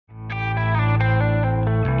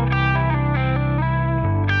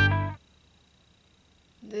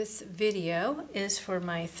video is for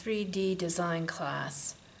my 3D design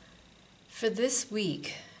class. For this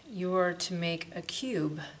week, you're to make a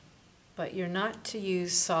cube, but you're not to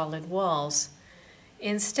use solid walls.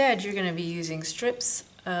 Instead, you're going to be using strips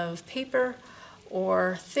of paper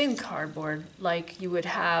or thin cardboard like you would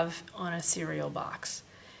have on a cereal box.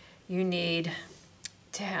 You need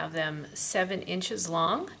to have them 7 inches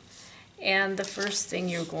long, and the first thing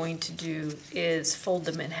you're going to do is fold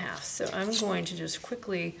them in half. So I'm going to just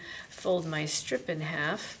quickly fold my strip in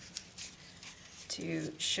half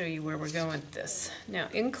to show you where we're going with this. Now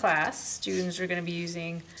in class, students are going to be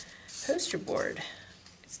using poster board.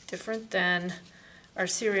 It's different than our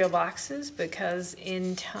cereal boxes because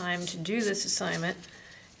in time to do this assignment,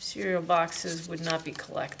 cereal boxes would not be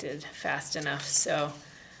collected fast enough. So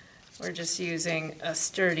we're just using a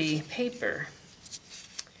sturdy paper.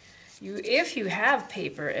 If you have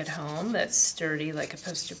paper at home that's sturdy like a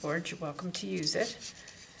poster board, you're welcome to use it.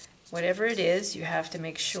 Whatever it is, you have to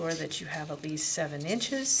make sure that you have at least 7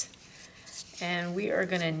 inches. And we are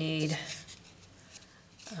going to need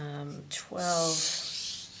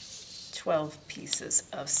 12 pieces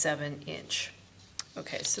of 7 inch.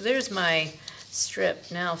 Okay, so there's my strip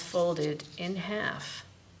now folded in half.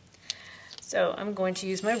 So I'm going to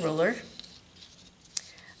use my ruler.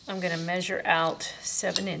 I'm going to measure out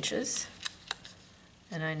 7 inches,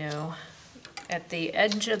 and I know at the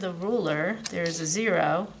edge of the ruler there's a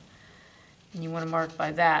 0, and you want to mark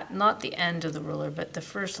by that, not the end of the ruler, but the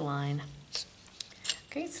first line.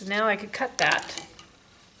 Okay, so now I could cut that.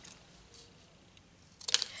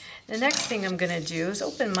 The next thing I'm going to do is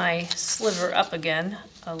open my sliver up again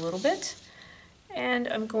a little bit, and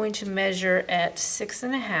I'm going to measure at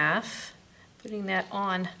 6.5, putting that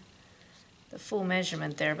on the full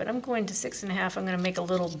measurement there, but I'm going to 6.5. I'm going to make a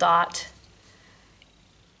little dot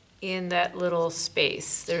in that little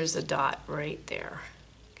space. There's a dot right there.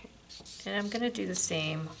 Okay. And I'm going to do the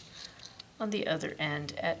same on the other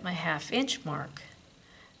end at my 1/2 inch mark.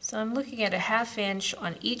 So I'm looking at a 1/2 inch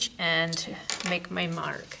on each end to make my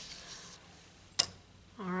mark.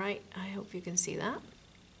 All right, I hope you can see that.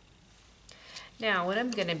 Now what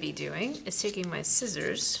I'm going to be doing is taking my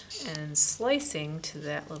scissors and slicing to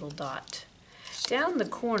that little dot down the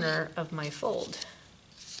corner of my fold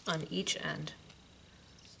on each end.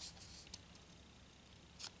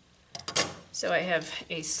 So I have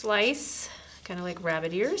a slice, kind of like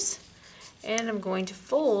rabbit ears, and I'm going to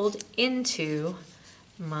fold into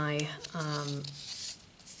my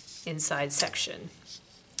inside section.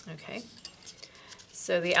 Okay,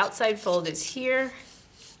 so the outside fold is here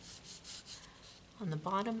on the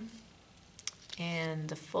bottom, and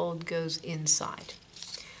the fold goes inside.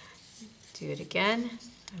 Do it again.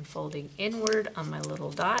 I'm folding inward on my little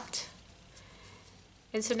dot.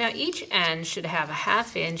 And so now each end should have a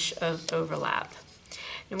 1/2 inch of overlap.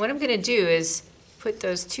 And what I'm going to do is put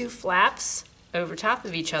those 2 flaps over top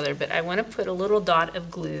of each other, but I want to put a little dot of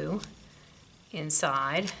glue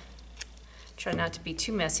inside. Try not to be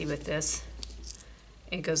too messy with this.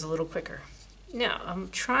 It goes a little quicker. Now I'm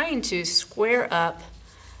trying to square up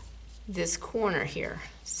this corner here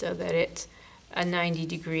so that it's a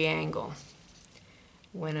 90-degree angle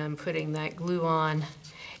when I'm putting that glue on.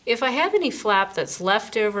 If I have any flap that's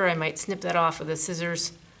left over, I might snip that off with the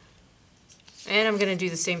scissors. And I'm going to do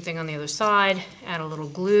the same thing on the other side. Add a little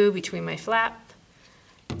glue between my flap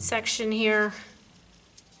section here,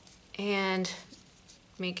 and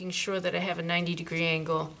making sure that I have a 90-degree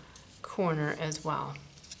angle corner as well.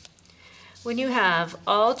 When you have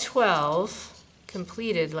all 12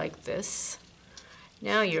 completed like this,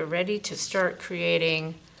 now you're ready to start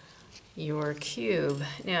creating your cube.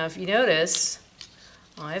 Now if you notice,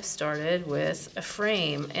 I've started with a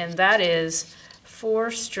frame, and that is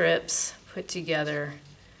 4 strips put together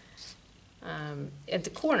at the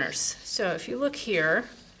corners. So if you look here,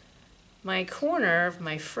 my corner of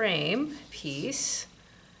my frame piece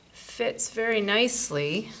fits very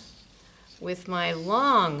nicely with my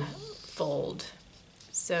long fold.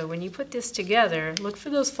 So when you put this together, look for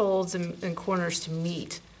those folds and corners to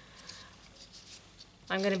meet.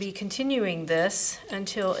 I'm going to be continuing this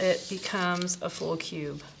until it becomes a full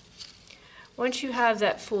cube. Once you have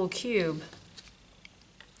that full cube,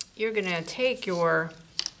 you're going to take your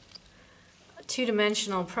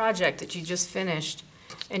 2-dimensional project that you just finished,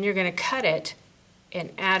 and you're going to cut it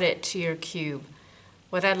and add it to your cube.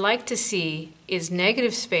 What I'd like to see is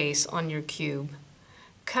negative space on your cube,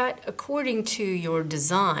 cut according to your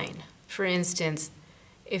design. For instance,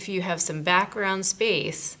 if you have some background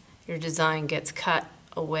space, your design gets cut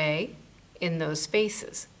away in those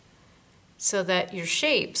spaces so that your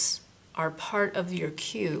shapes are part of your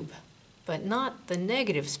cube, but not the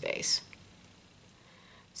negative space.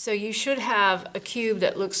 So you should have a cube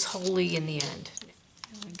that looks holy in the end.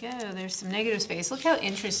 There we go, there's some negative space. Look how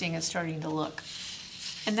interesting it's starting to look.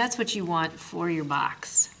 And that's what you want for your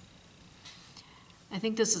box. I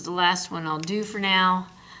think this is the last one I'll do for now,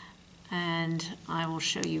 and I will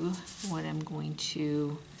show you what I'm going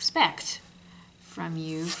to expect from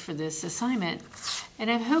you for this assignment. And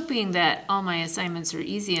I'm hoping that all my assignments are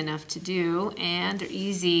easy enough to do and are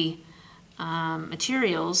easy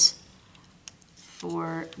materials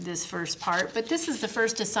for this first part. But this is the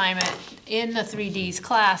first assignment in the 3Ds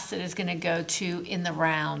class that is going to go to in the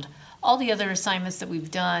round. All the other assignments that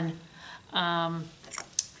we've done,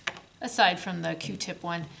 aside from the Q-tip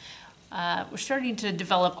one, we're starting to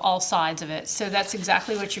develop all sides of it. So that's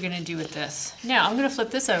exactly what you're going to do with this. Now I'm going to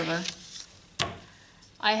flip this over.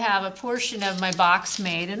 I have a portion of my box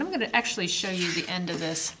made, and I'm going to actually show you the end of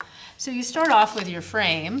this. So you start off with your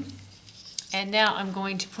frame, and now I'm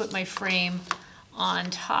going to put my frame on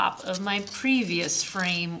top of my previous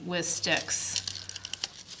frame with sticks.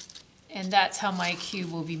 And that's how my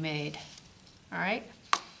cube will be made. All right?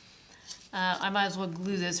 I might as well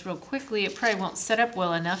glue this real quickly. It probably won't set up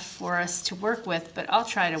well enough for us to work with, but I'll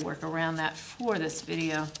try to work around that for this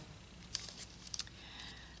video.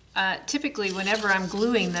 Typically, whenever I'm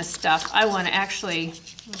gluing this stuff, I want to actually,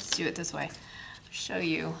 let's do it this way, show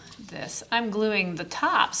you this. I'm gluing the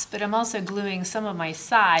tops, but I'm also gluing some of my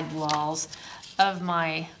side walls of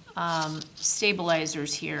my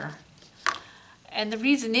stabilizers here. And the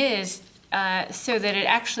reason is so that it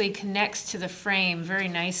actually connects to the frame very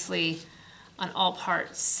nicely on all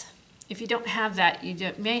parts. If you don't have that,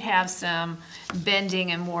 you may have some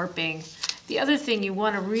bending and warping. The other thing you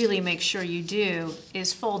want to really make sure you do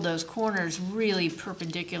is fold those corners really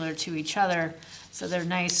perpendicular to each other so they're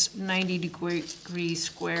nice 90-degree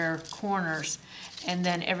square corners, and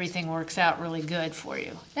then everything works out really good for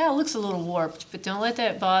you. Now it looks a little warped, but don't let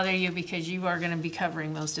that bother you because you are going to be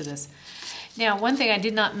covering most of this. Now, one thing I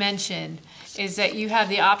did not mention is that you have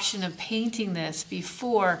the option of painting this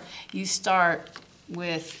before you start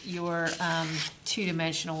with your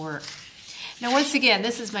two-dimensional work. Now, once again,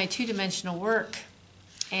 this is my two-dimensional work,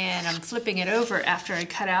 and I'm flipping it over after I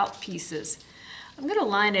cut out pieces. I'm going to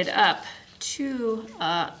line it up to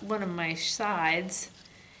one of my sides,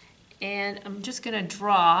 and I'm just going to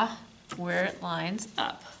draw where it lines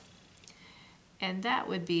up. And that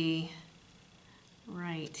would be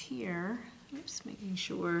right here. Oops, making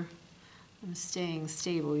sure I'm staying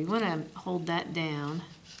stable. You want to hold that down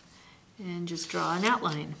and just draw an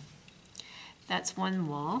outline. That's one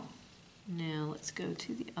wall. Now let's go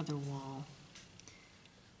to the other wall.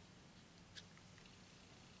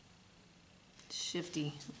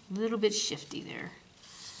 Shifty, a little bit shifty there.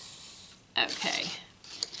 Okay,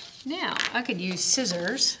 now I could use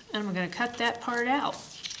scissors, and I'm going to cut that part out.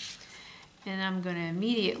 And I'm going to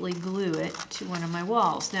immediately glue it to one of my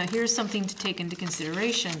walls. Now here's something to take into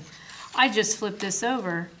consideration. I just flipped this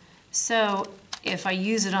over, so if I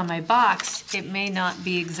use it on my box, it may not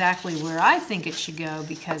be exactly where I think it should go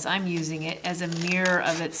because I'm using it as a mirror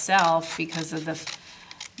of itself because of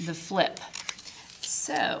the flip.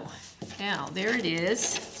 So now there it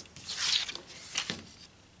is.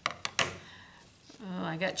 Oh,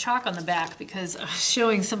 I got chalk on the back because I was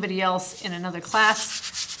showing somebody else in another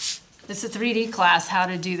class. This is a 3D class, how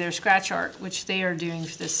to do their scratch art, which they are doing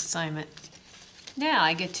for this assignment. Now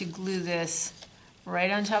I get to glue this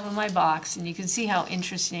right on top of my box, and you can see how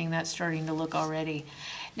interesting that's starting to look already.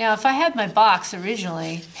 Now, if I had my box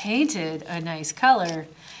originally painted a nice color,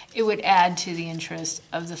 it would add to the interest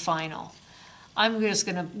of the final. I'm just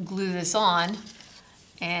going to glue this on,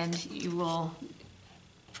 and you will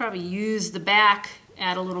probably use the back,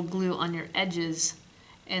 add a little glue on your edges,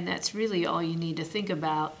 and that's really all you need to think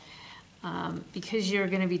about. Because you're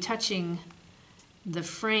going to be touching the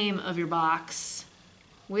frame of your box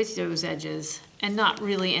with those edges and not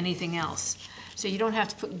really anything else. So you don't have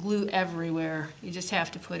to put glue everywhere. You just have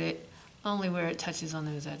to put it only where it touches on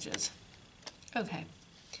those edges. Okay,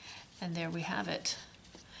 and there we have it.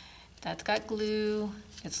 That's got glue.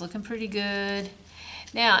 It's looking pretty good.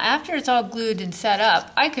 Now, after it's all glued and set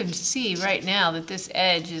up, I can see right now that this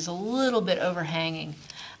edge is a little bit overhanging.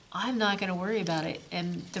 I'm not going to worry about it,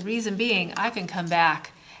 and the reason being I can come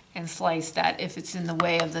back and slice that if it's in the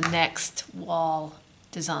way of the next wall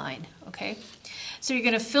design, okay? So you're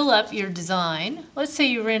going to fill up your design. Let's say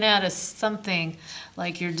you ran out of something,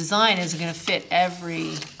 like your design isn't going to fit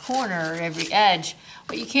every corner or every edge.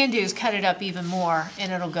 What you can do is cut it up even more,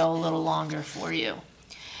 and it'll go a little longer for you.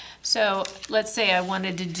 So let's say I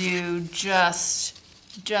wanted to do just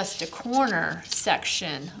a corner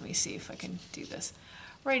section. Let me see if I can do this.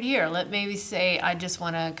 right here, let maybe say I just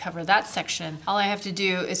want to cover that section. All I have to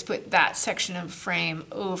do is put that section of frame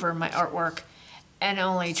over my artwork and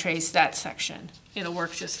only trace that section. It'll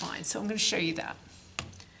work just fine. So I'm going to show you that.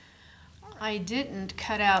 I didn't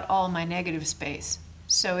cut out all my negative space,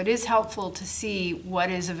 so it is helpful to see what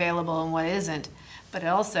is available and what isn't. But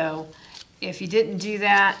also, if you didn't do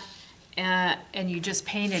that and you just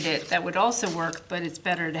painted it, that would also work, but it's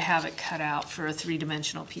better to have it cut out for a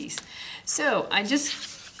three-dimensional piece. So I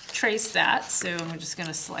just traced that, so I'm just going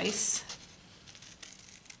to slice.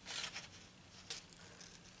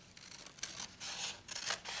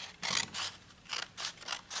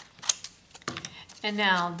 And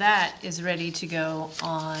now that is ready to go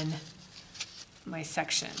on my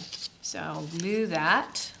section. So I'll glue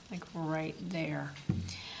that like right there.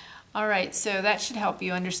 All right, so that should help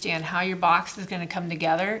you understand how your box is going to come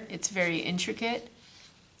together. It's very intricate.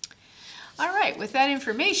 All right, with that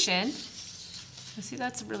information, see,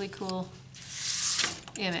 that's a really cool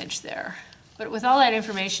image there. But with all that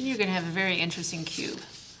information, you're going to have a very interesting cube.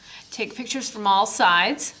 Take pictures from all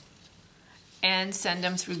sides and send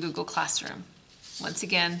them through Google Classroom. Once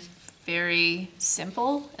again, very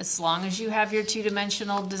simple. As long as you have your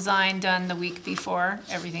two-dimensional design done the week before,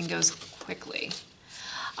 everything goes quickly.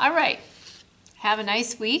 All right, have a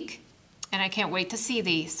nice week, and I can't wait to see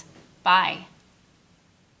these. Bye.